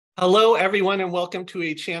Hello, everyone, and welcome to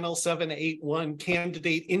a Channel 781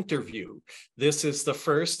 candidate interview. This is the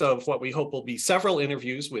first of what we hope will be several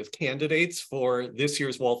interviews with candidates for this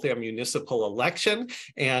year's Waltham municipal election.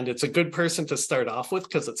 And it's a good person to start off with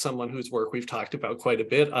because it's someone whose work we've talked about quite a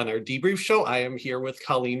bit on our debrief show. I am here with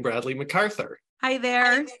Colleen Bradley-MacArthur. Hi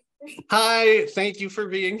there. Hi, thank you for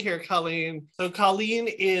being here, Colleen. So Colleen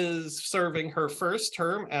is serving her first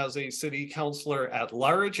term as a city councilor at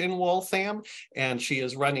large in Waltham, and she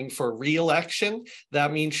is running for re-election.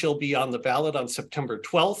 That means she'll be on the ballot on September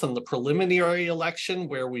 12th in the preliminary election,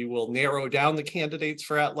 where we will narrow down the candidates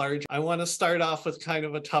for at large. I want to start off with kind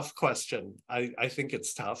of a tough question. I think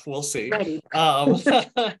it's tough. We'll see. Ready.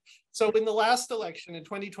 So in the last election in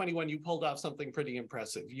 2021, you pulled off something pretty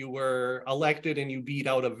impressive. You were elected and you beat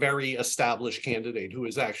out a very established candidate who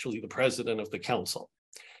is actually the president of the council.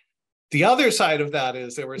 The other side of that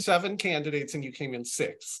is there were 7 candidates and you came in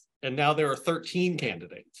 6th, and now there are 13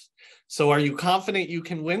 candidates. So are you confident you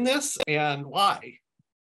can win this, and why?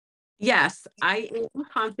 Yes, I am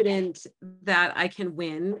confident that I can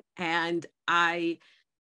win, and I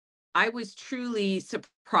was truly surprised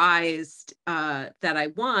that I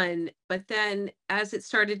won, but then as it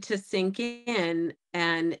started to sink in,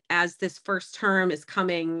 and as this first term is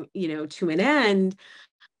coming, to an end,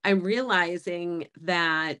 I'm realizing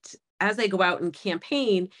that as I go out and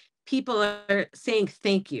campaign, people are saying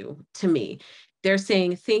thank you to me. They're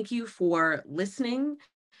saying thank you for listening.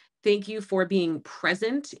 Thank you for being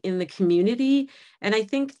present in the community. And I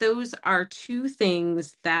think those are two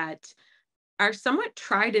things that are somewhat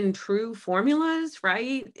tried and true formulas,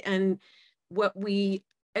 right? And what we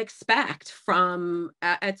expect from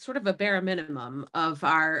at sort of a bare minimum of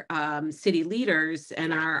our city leaders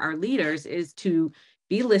and our leaders is to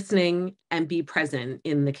be listening and be present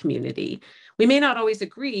in the community. We may not always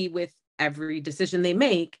agree with every decision they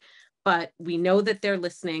make, but we know that they're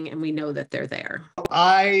listening and we know that they're there.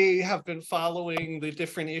 I have been following the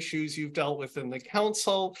different issues you've dealt with in the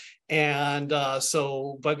council. And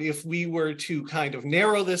but if we were to kind of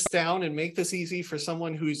narrow this down and make this easy for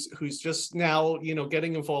someone who's just now,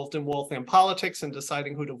 getting involved in Waltham politics and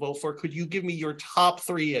deciding who to vote for, could you give me your top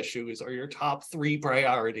 3 issues or your top 3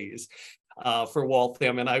 priorities for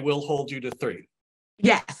Waltham? And I will hold you to 3.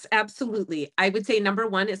 Yes, absolutely. I would say number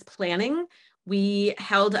 1 is planning. We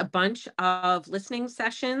held a bunch of listening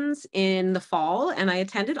sessions in the fall, and I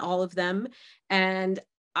attended all of them. And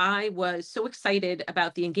I was so excited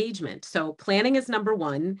about the engagement. So planning is number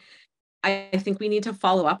 1. I think we need to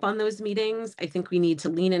follow up on those meetings. I think we need to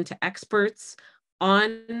lean into experts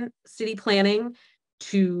on city planning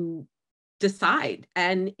to decide.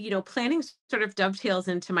 And, planning sort of dovetails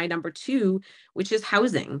into my number 2, which is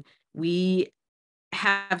housing. We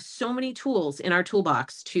have so many tools in our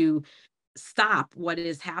toolbox to stop what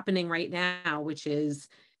is happening right now, which is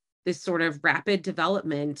this sort of rapid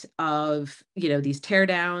development of, these tear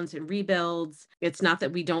downs and rebuilds. It's not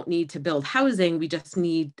that we don't need to build housing, we just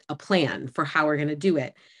need a plan for how we're going to do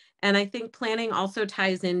it. And I think planning also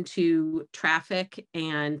ties into traffic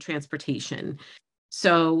and transportation.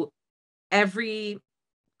 So every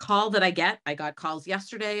call that I got calls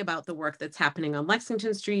yesterday about the work that's happening on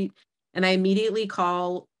Lexington Street, and I immediately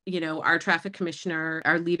call our traffic commissioner,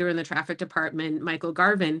 our leader in the traffic department, Michael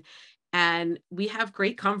Garvin, and we have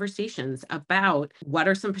great conversations about what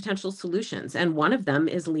are some potential solutions. And one of them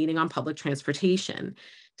is leaning on public transportation.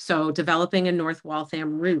 So developing a North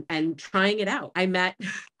Waltham route and trying it out. I met,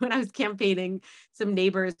 when I was campaigning, some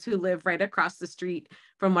neighbors who live right across the street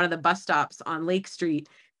from one of the bus stops on Lake Street.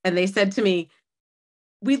 And they said to me,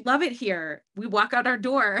 "We love it here. We walk out our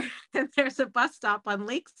door and there's a bus stop on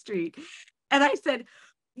Lake Street." And I said,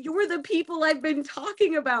 "You're the people I've been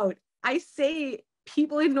talking about. I say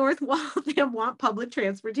people in North Waltham want public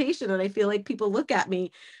transportation." And I feel like people look at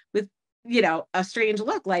me with, a strange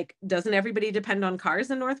look, like, doesn't everybody depend on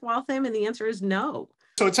cars in North Waltham? And the answer is no.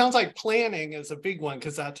 So it sounds like planning is a big one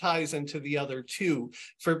because that ties into the other 2.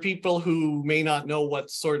 For people who may not know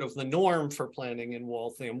what's sort of the norm for planning in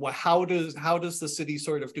Waltham, how does the city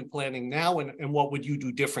sort of do planning now, and what would you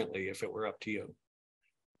do differently if it were up to you?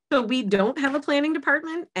 So we don't have a planning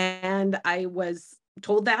department, and I was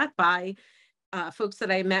told that by folks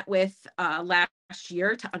that I met with last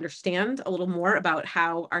year to understand a little more about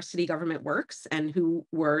how our city government works and who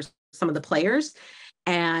were some of the players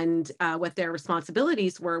and what their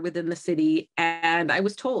responsibilities were within the city. And I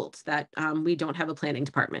was told that we don't have a planning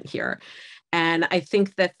department here. And I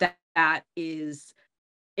think that is,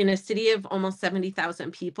 in a city of almost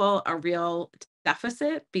 70,000 people, a real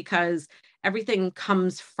deficit, because everything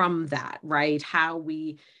comes from that, right? How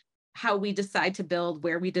we how we decide to build,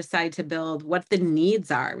 where we decide to build, what the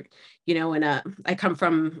needs are. And I come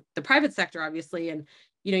from the private sector, obviously, and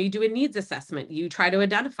you do a needs assessment. You try to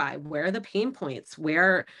identify where are the pain points,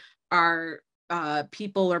 where are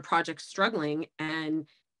people or projects struggling, and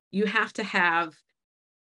you have to have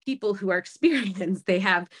people who are experienced. They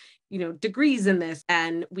have degrees in this,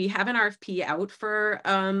 and we have an RFP out for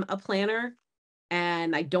a planner.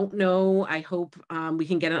 And I don't know, I hope we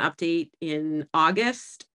can get an update in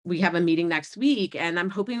August. We have a meeting next week, and I'm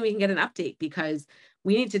hoping we can get an update because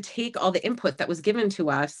we need to take all the input that was given to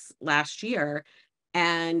us last year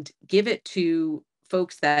and give it to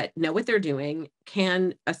folks that know what they're doing,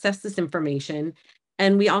 can assess this information.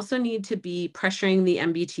 And we also need to be pressuring the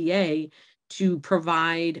MBTA to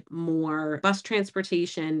provide more bus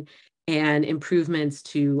transportation and improvements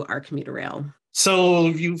to our commuter rail. So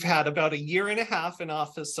you've had about a year and a half in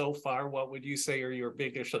office so far. What would you say are your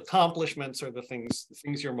biggest accomplishments or the things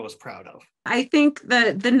you're most proud of? I think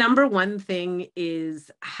the number one thing is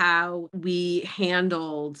how we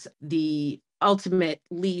handled the ultimate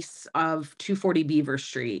lease of 240 Beaver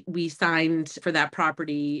Street. We signed for that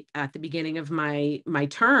property at the beginning of my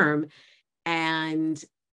term, and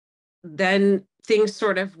then things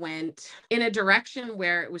sort of went in a direction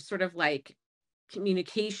where it was sort of like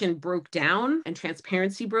communication broke down and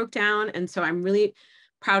transparency broke down. And so I'm really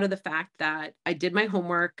proud of the fact that I did my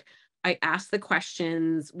homework. I asked the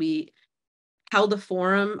questions. We held a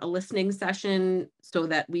forum, a listening session, so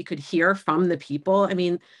that we could hear from the people. I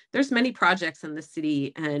mean, there's many projects in the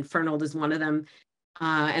city, and Fernald is one of them.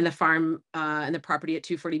 And the farm and the property at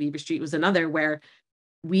 240 Beaver Street was another, where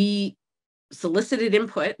we solicited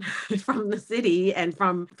input from the city and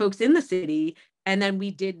from folks in the city, and then we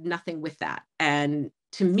did nothing with that. And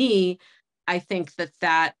to me, I think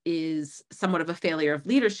that is somewhat of a failure of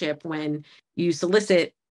leadership when you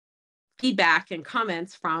solicit feedback and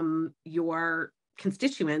comments from your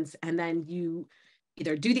constituents, and then you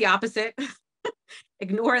either do the opposite,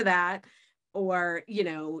 ignore that, or,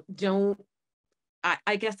 don't,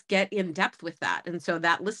 I guess, get in depth with that. And so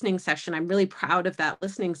that listening session, I'm really proud of that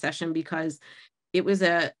listening session because it was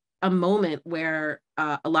a moment where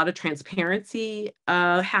a lot of transparency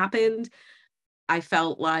happened. I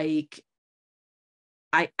felt like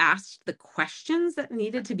I asked the questions that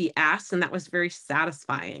needed to be asked, and that was very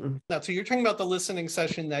satisfying. Now, so you're talking about the listening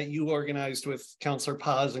session that you organized with Councillor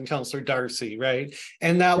Paz and Councillor Darcy, right?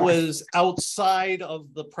 And that Yes. was outside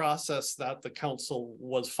of the process that the council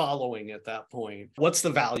was following at that point. What's the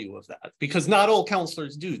value of that? Because not all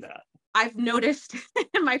councillors do that. I've noticed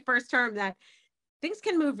in my first term that things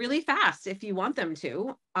can move really fast if you want them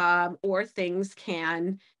to, or things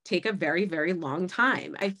can take a very, very long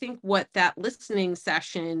time. I think what that listening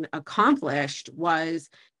session accomplished was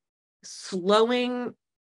slowing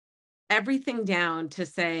everything down to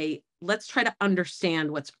say, let's try to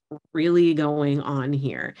understand what's really going on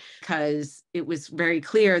here, because it was very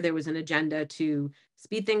clear there was an agenda to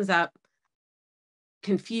speed things up,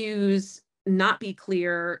 confuse, not be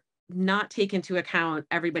clear, not take into account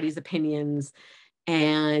everybody's opinions.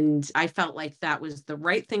 And I felt like that was the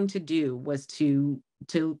right thing to do, was to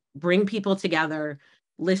bring people together,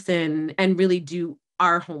 listen, and really do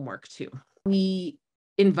our homework too. We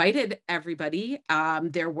invited everybody.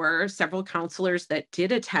 There were several counselors that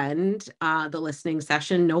did attend the listening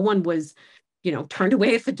session. No one was, turned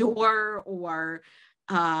away at the door, or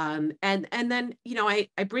and then, I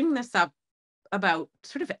bring this up about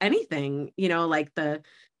sort of anything, like the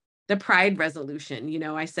Pride resolution.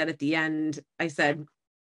 I said at the end,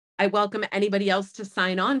 I welcome anybody else to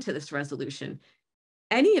sign on to this resolution.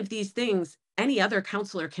 Any of these things, any other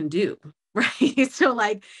counselor can do, right? So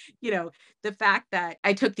the fact that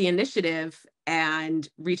I took the initiative and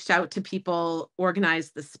reached out to people,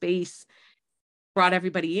 organized the space, brought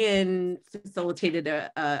everybody in, facilitated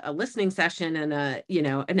a listening session and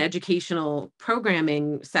an educational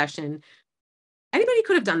programming session. Anybody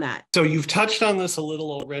could have done that. So you've touched on this a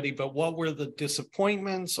little already, but what were the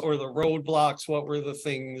disappointments or the roadblocks? What were the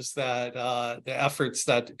things that the efforts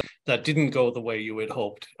that didn't go the way you had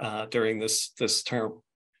hoped during this term?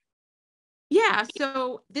 Yeah,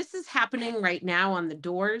 so this is happening right now on the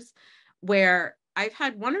doors, where I've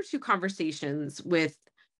had one or two conversations with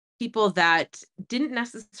people that didn't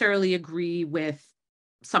necessarily agree with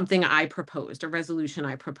something I proposed, a resolution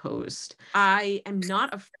I proposed. I am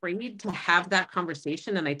not afraid to have that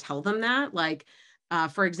conversation, and I tell them that,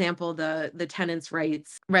 for example, the tenants'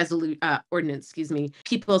 rights ordinance,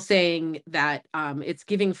 people saying that it's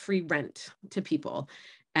giving free rent to people.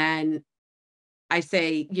 And I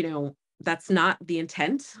say, that's not the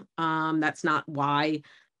intent. That's not why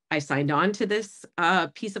I signed on to this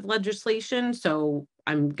piece of legislation. So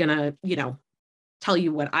I'm gonna, tell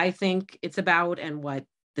you what I think it's about and what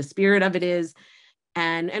the spirit of it is.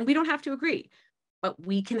 And we don't have to agree, but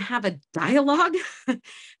we can have a dialogue.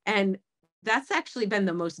 And that's actually been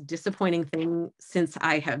the most disappointing thing since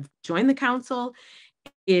I have joined the council,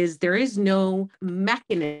 is there is no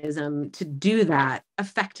mechanism to do that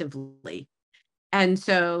effectively. And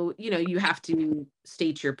so, you have to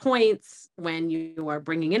state your points when you are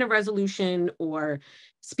bringing in a resolution or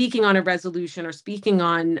speaking on a resolution or speaking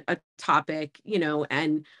on a topic,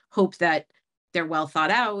 and hope that they're well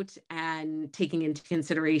thought out and taking into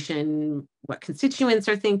consideration what constituents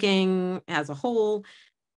are thinking as a whole.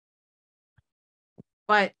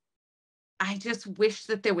 But I just wish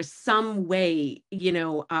that there was some way,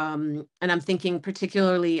 and I'm thinking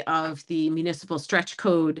particularly of the municipal stretch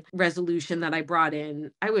code resolution that I brought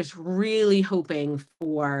in. I was really hoping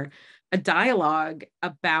for a dialogue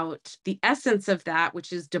about the essence of that,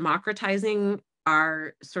 which is democratizing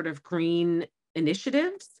our sort of green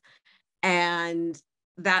initiatives. And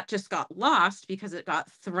that just got lost because it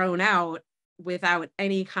got thrown out without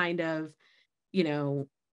any kind of,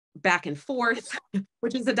 back and forth,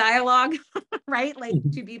 which is a dialogue, right? Like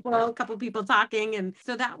a couple people talking. And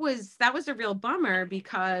so that was a real bummer,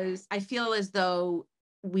 because I feel as though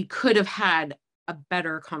we could have had a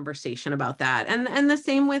better conversation about that. And the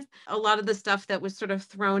same with a lot of the stuff that was sort of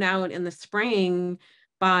thrown out in the spring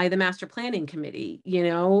by the master planning committee.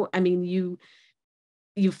 I mean, you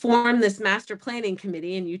form this master planning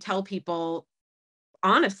committee and you tell people,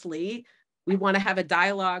 honestly, we want to have a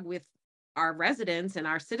dialogue with our residents and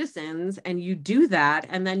our citizens, and you do that,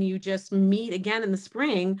 and then you just meet again in the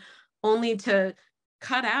spring only to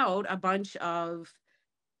cut out a bunch of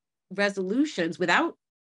resolutions without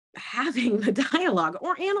having the dialogue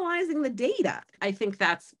or analyzing the data. I think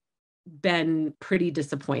that's been pretty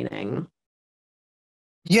disappointing.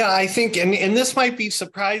 Yeah, I think, and this might be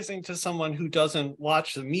surprising to someone who doesn't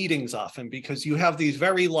watch the meetings often, because you have these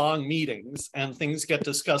very long meetings and things get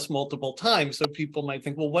discussed multiple times. So people might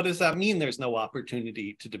think, well, what does that mean? There's no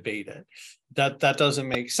opportunity to debate it. That doesn't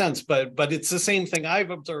make sense. But it's the same thing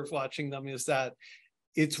I've observed watching them, is that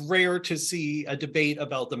it's rare to see a debate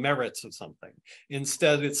about the merits of something.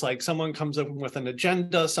 Instead, it's like someone comes up with an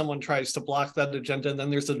agenda, someone tries to block that agenda, and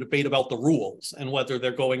then there's a debate about the rules and whether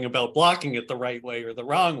they're going about blocking it the right way or the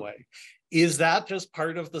wrong way. Is that just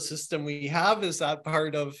part of the system we have? Is that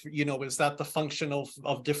part of, is that the function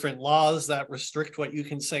of different laws that restrict what you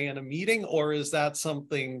can say in a meeting? Or is that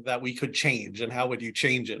something that we could change? And how would you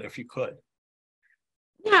change it if you could?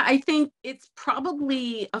 Yeah, I think it's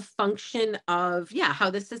probably a function of,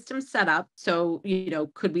 how the system's set up. So,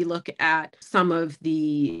 could we look at some of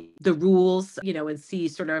the rules, and see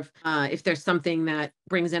sort of if there's something that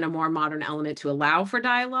brings in a more modern element to allow for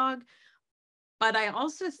dialogue. But I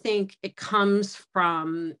also think it comes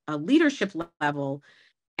from a leadership level,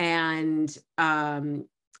 and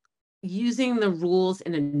using the rules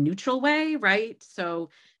in a neutral way, right?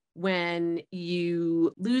 So when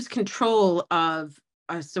you lose control of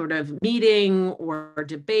a sort of meeting or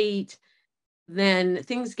debate, then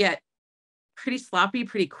things get pretty sloppy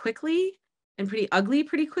pretty quickly and pretty ugly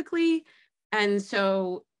pretty quickly. And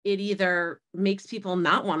so it either makes people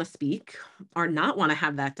not want to speak or not want to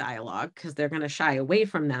have that dialogue because they're going to shy away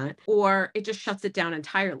from that, or it just shuts it down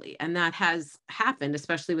entirely. And that has happened,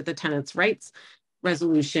 especially with the tenants' rights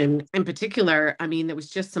resolution in particular. I mean, there was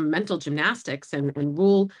just some mental gymnastics and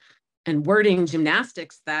rule and wording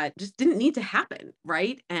gymnastics that just didn't need to happen,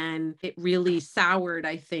 right? And it really soured,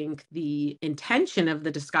 I think, the intention of the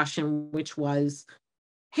discussion, which was,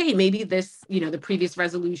 hey, maybe this, the previous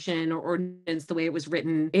resolution or ordinance, the way it was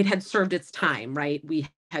written, it had served its time, right? We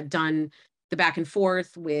had done the back and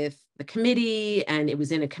forth with the committee, and it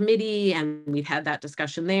was in a committee, and we'd had that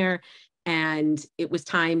discussion there. And it was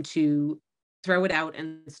time to throw it out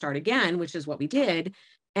and start again, which is what we did.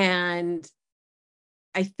 And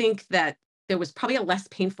I think that there was probably a less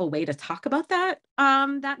painful way to talk about that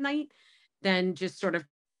that night than just sort of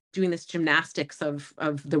doing this gymnastics of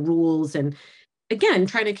the rules, and again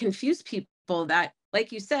trying to confuse people that,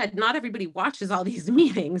 like you said, not everybody watches all these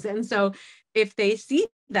meetings, and so if they see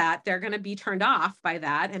that, they're going to be turned off by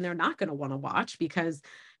that, and they're not going to want to watch, because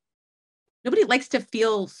nobody likes to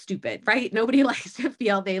feel stupid, right? Nobody likes to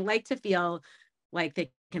feel, they like to feel like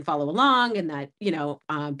they can follow along, and that,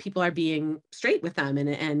 people are being straight with them,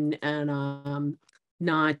 and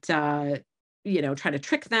not, try to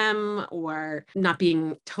trick them, or not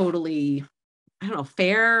being totally, I don't know,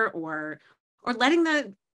 fair, or letting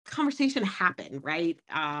the conversation happen, right?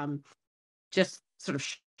 Just sort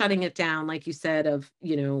of shutting it down, like you said, of,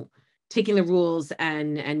 taking the rules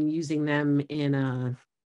and using them in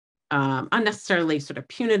unnecessarily sort of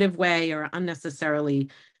punitive way or unnecessarily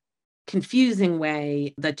confusing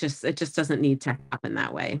way that it just doesn't need to happen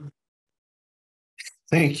that way.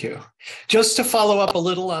 Thank you. Just to follow up a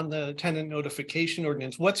little on the tenant notification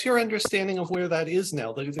ordinance, what's your understanding of where that is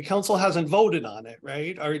now? The council hasn't voted on it,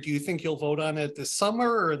 right? Or do you think you'll vote on it this summer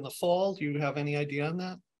or in the fall? Do you have any idea on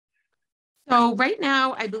that? So right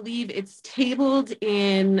now, I believe it's tabled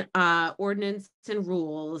in ordinance and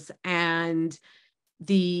rules, and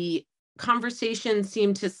the conversation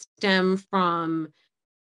seemed to stem from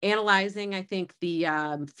analyzing, I think,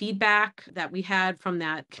 the feedback that we had from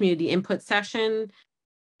that community input session.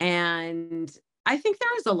 And I think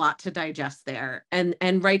there is a lot to digest there, and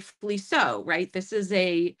rightfully so, right? This is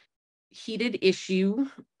a heated issue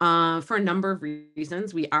for a number of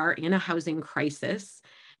reasons. We are in a housing crisis.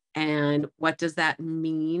 And what does that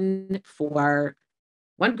mean for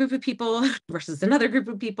one group of people versus another group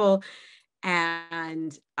of people?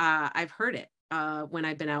 And I've heard it when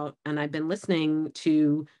I've been out and I've been listening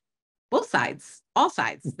to both sides, all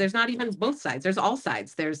sides. There's not even both sides, there's all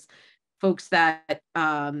sides. There's folks that,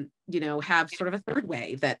 have sort of a third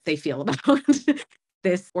way that they feel about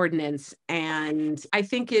this ordinance. And I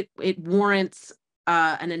think it warrants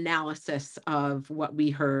an analysis of what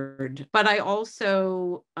we heard. But I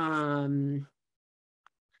also, I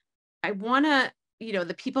want to,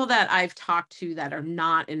 the people that I've talked to that are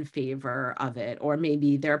not in favor of it, or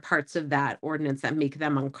maybe there are parts of that ordinance that make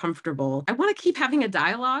them uncomfortable, I want to keep having a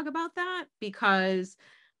dialogue about that, because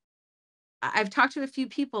I've talked to a few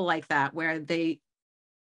people like that where they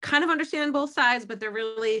kind of understand both sides, but they're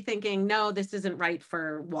really thinking, no, this isn't right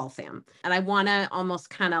for Waltham. And I want to almost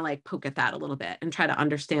kind of like poke at that a little bit and try to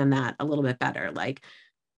understand that a little bit better. Like,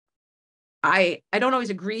 I don't always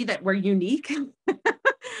agree that we're unique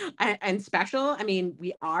and special. I mean,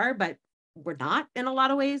 we are, but we're not in a lot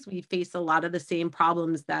of ways. We face a lot of the same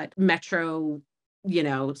problems that metro,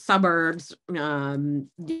 suburbs,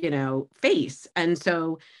 face. And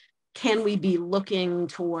so can we be looking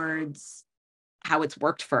towards how it's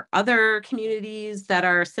worked for other communities that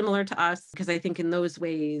are similar to us? Because I think in those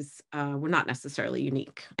ways, we're not necessarily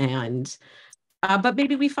unique. And, but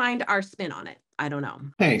maybe we find our spin on it. I don't know.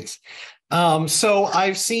 Thanks. So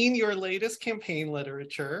I've seen your latest campaign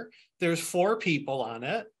literature. There's 4 people on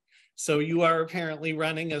it. So you are apparently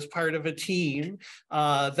running as part of a team.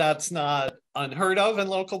 That's not unheard of in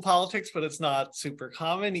local politics, but it's not super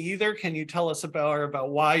common either. Can you tell us about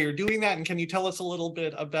why you're doing that? And can you tell us a little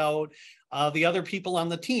bit about the other people on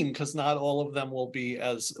the team? Because not all of them will be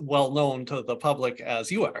as well known to the public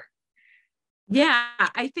as you are. Yeah,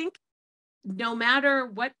 I think no matter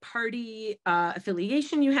what party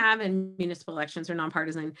affiliation you have in municipal elections or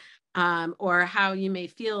nonpartisan, or how you may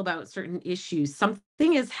feel about certain issues,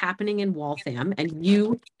 something is happening in Waltham, and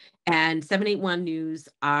you and 781 News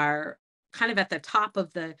are kind of at the top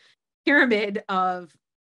of the pyramid of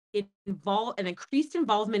an increased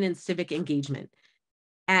involvement in civic engagement.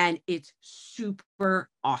 And it's super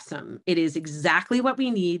awesome. It is exactly what we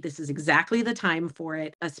need. This is exactly the time for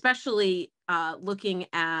it, especially looking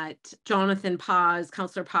at Jonathan Paz,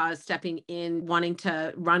 Councillor Paz stepping in, wanting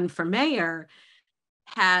to run for mayor,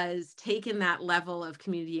 has taken that level of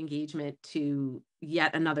community engagement to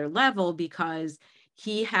yet another level, because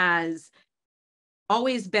he has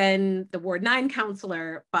always been the Ward 9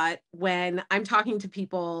 councillor, but when I'm talking to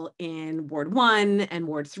people in Ward 1 and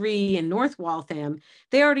Ward 3 in North Waltham,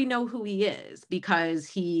 they already know who he is because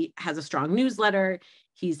he has a strong newsletter.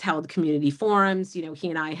 He's held community forums. He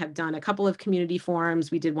and I have done a couple of community forums.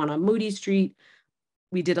 We did one on Moody Street.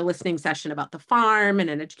 We did a listening session about the farm and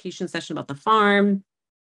an education session about the farm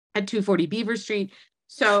at 240 Beaver Street.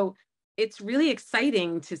 So it's really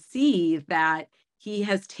exciting to see that he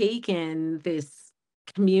has taken this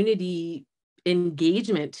community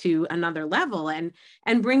engagement to another level, and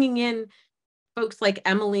bringing in folks like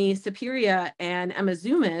Emily Saperia and Emma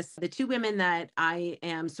Tzioumis, the 2 women that I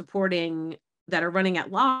am supporting that are running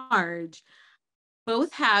at large.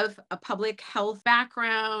 Both have a public health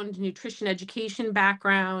background, nutrition education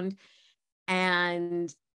background,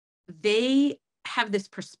 and they have this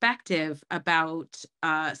perspective about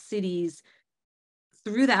cities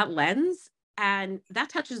through that lens, and that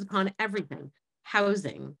touches upon everything: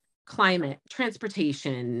 housing, climate,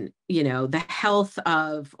 transportation, the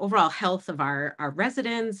overall health of our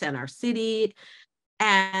residents and our city.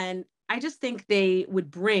 And I just think they would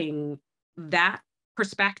bring that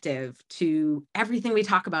perspective to everything we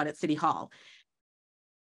talk about at City Hall,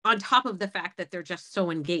 on top of the fact that they're just so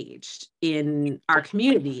engaged in our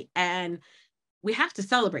community. And we have to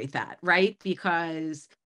celebrate that, right? Because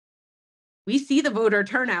we see the voter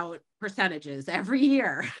turnout percentages every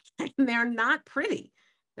year, and they're not pretty.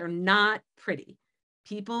 They're not pretty.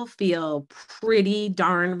 People feel pretty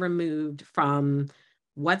darn removed from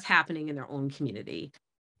what's happening in their own community.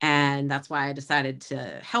 And that's why I decided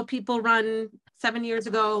to help people run 7 years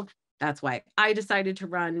ago. That's why I decided to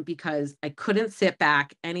run, because I couldn't sit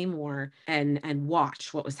back anymore and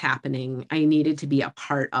watch what was happening. I needed to be a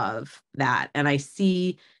part of that. And I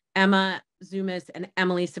see Emma Tzioumis and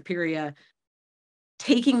Emily Saperia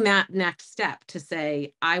taking that next step to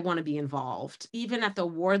say, I want to be involved. Even at the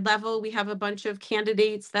ward level, we have a bunch of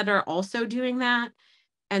candidates that are also doing that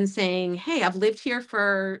and saying, hey, I've lived here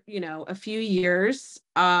for, a few years,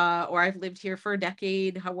 or I've lived here for a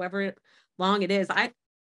decade, however long it is.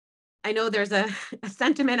 I know there's a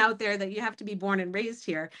sentiment out there that you have to be born and raised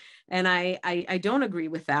here. And I don't agree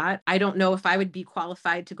with that. I don't know if I would be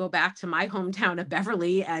qualified to go back to my hometown of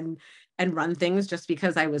Beverly and run things just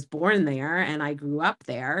because I was born there and I grew up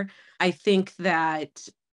there. I think that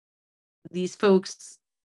these folks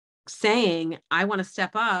saying, I want to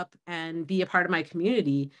step up and be a part of my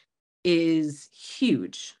community is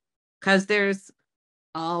huge, because there's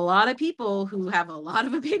a lot of people who have a lot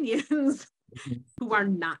of opinions who are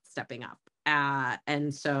not stepping up.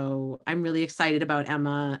 And so I'm really excited about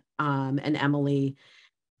Emma and Emily.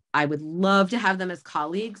 I would love to have them as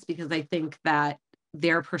colleagues, because I think that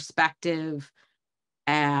their perspective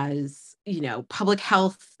as, public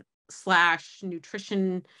health /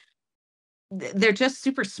 nutrition, they're just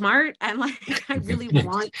super smart. And like, I really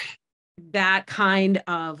want that kind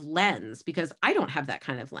of lens, because I don't have that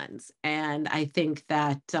kind of lens. And I think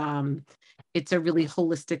that it's a really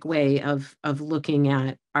holistic way of looking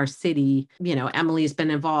at our city. Emily's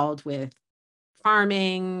been involved with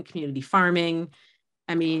farming, community farming.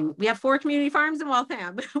 I mean, we have 4 community farms in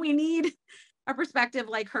Waltham. We need a perspective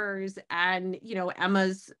like hers. And,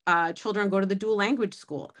 Emma's children go to the dual language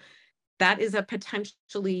school. That is a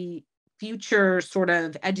potentially future sort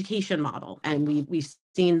of education model. And we've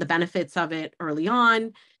seen the benefits of it early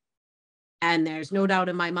on. And there's no doubt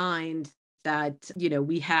in my mind that,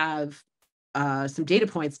 we have some data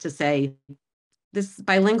points to say this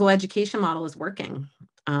bilingual education model is working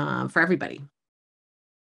for everybody.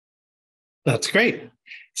 That's great.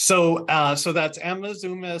 So that's Emma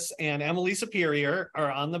Tzioumis and Emily Saperia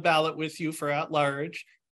are on the ballot with you for at large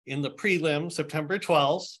in the prelim, September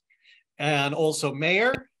 12th, and also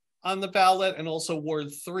mayor on the ballot, and also Ward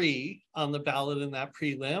 3 on the ballot in that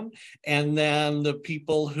prelim. And then the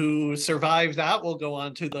people who survive that will go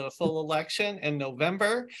on to the full election in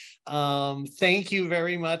November. Thank you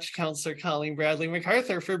very much, Councillor Colleen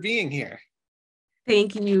Bradley-MacArthur, for being here.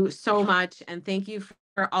 Thank you so much. And thank you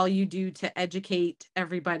for all you do to educate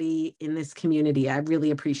everybody in this community. I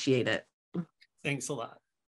really appreciate it. Thanks a lot.